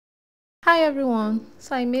Hi everyone,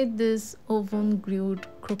 so I made this oven grilled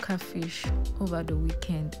croaker fish over the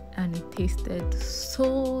weekend and it tasted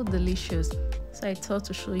so delicious, so I thought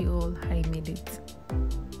to show you all how I made it.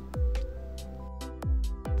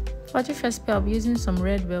 For this recipe I'll be using some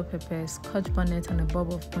red bell peppers, Scorch Bonnet and a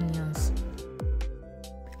bulb of onions.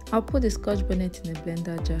 I'll put the Scorch Bonnet in a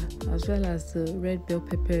blender jar as well as the red bell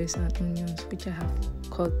peppers and onions, which I have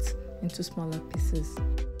cut into smaller pieces.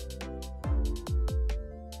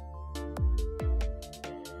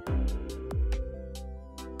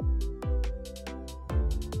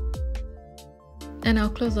 Then I'll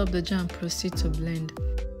close up the jar and proceed to blend.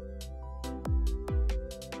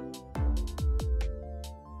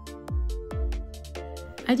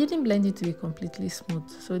 I didn't blend it to be completely smooth,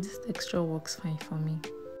 so this texture works fine for me.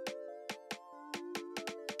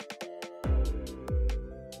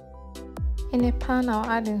 In a pan, I'll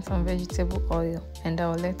add in some vegetable oil and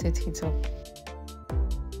I'll let it heat up.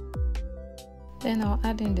 Then I'll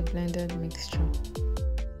add in the blended mixture.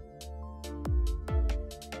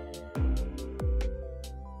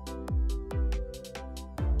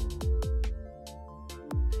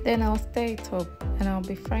 Then I'll stir it up and I'll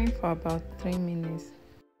be frying for about 3 minutes.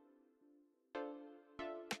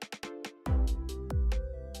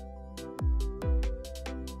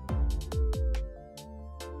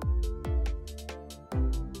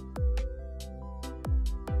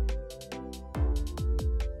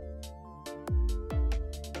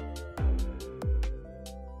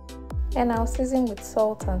 And I'll season with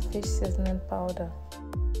salt and fish seasoning powder.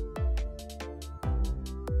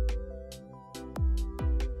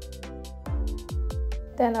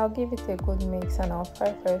 Then I'll give it a good mix and I'll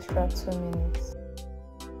fry for extra 2 minutes.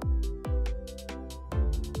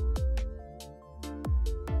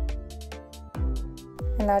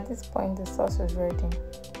 And at this point the sauce is ready.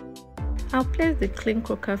 I'll place the clean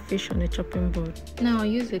croaker fish on a chopping board. Now I'll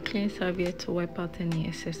use a clean serviette to wipe out any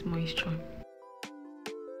excess moisture.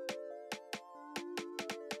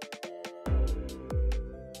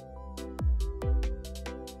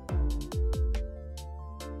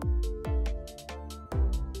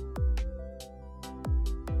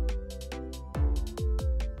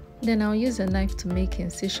 Then I'll use a knife to make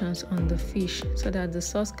incisions on the fish so that the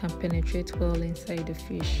sauce can penetrate well inside the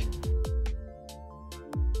fish.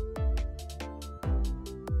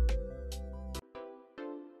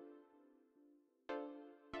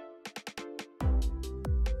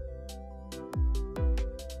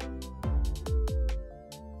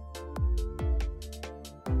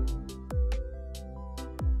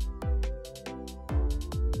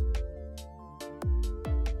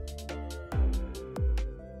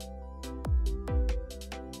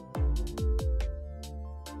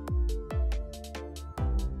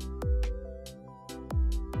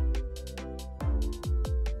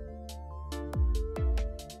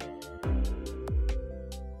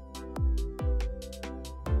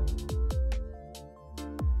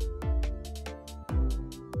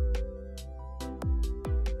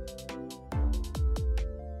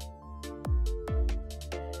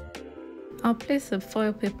 I'll place a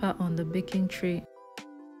foil paper on the baking tray.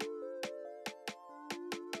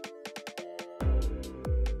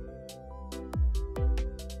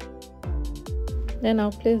 Then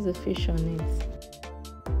I'll place the fish on it.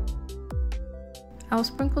 I'll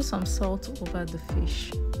sprinkle some salt over the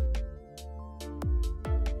fish.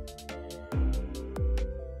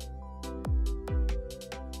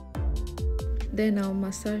 Then I'll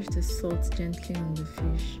massage the salt gently on the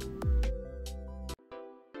fish.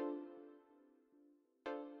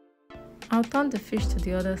 I'll turn the fish to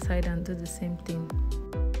the other side and do the same thing.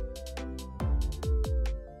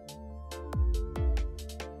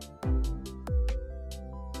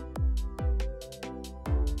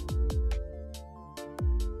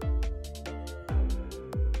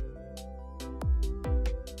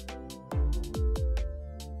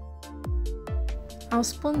 I'll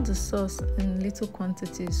spoon the sauce in little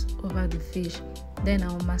quantities over the fish, then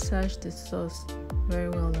I'll massage the sauce very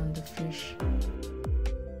well on the fish.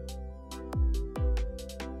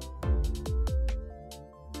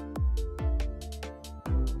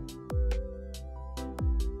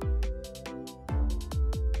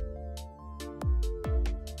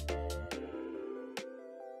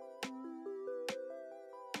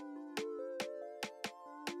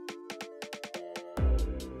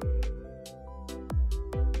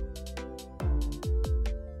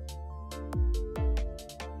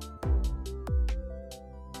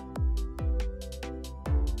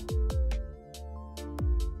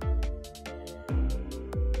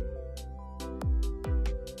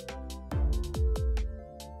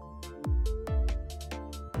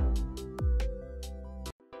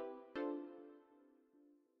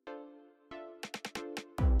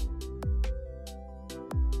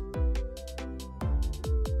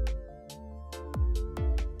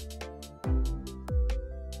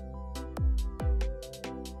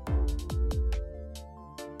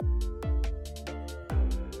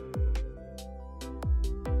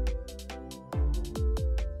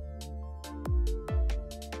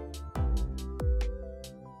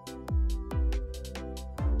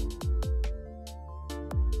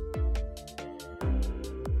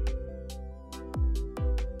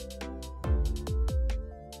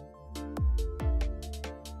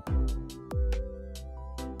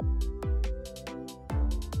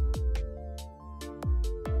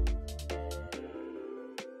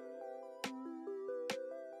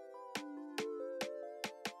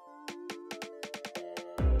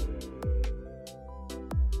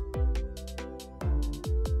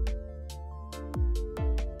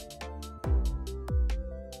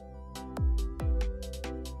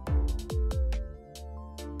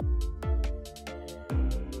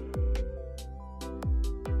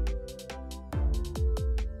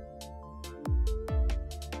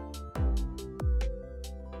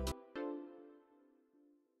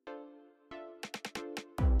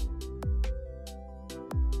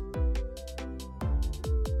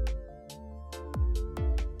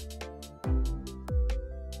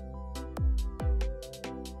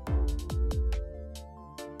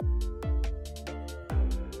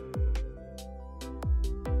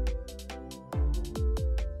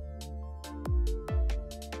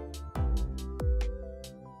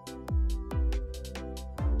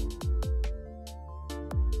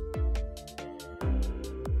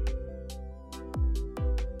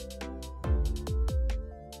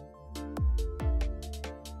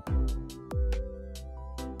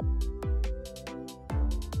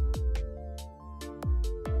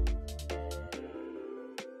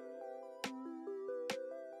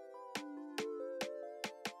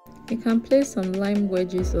 You can place some lime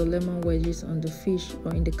wedges or lemon wedges on the fish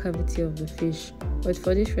or in the cavity of the fish, but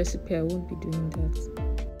for this recipe I won't be doing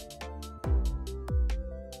that.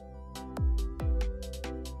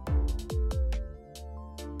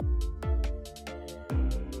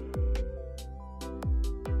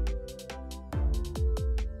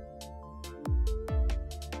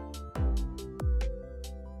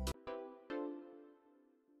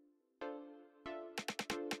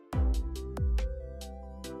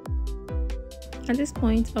 At this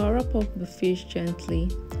point, I'll wrap up the fish gently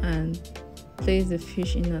and place the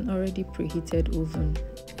fish in an already preheated oven.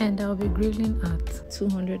 And I'll be grilling at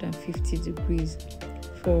 250 degrees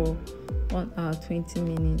for 1 hour 20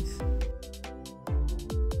 minutes.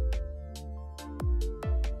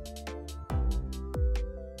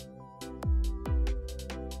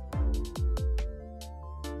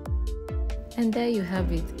 And there you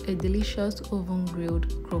have it, a delicious oven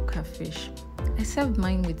grilled croaker fish. I served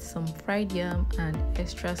mine with some fried yam and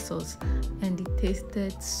extra sauce, and it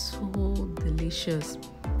tasted so delicious.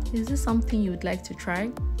 Is this something you would like to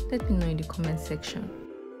try? Let me know in the comment section.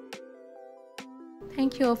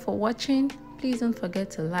 Thank you all for watching. Please don't forget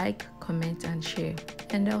to like, comment and share.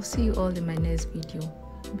 And I'll see you all in my next video.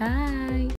 Bye!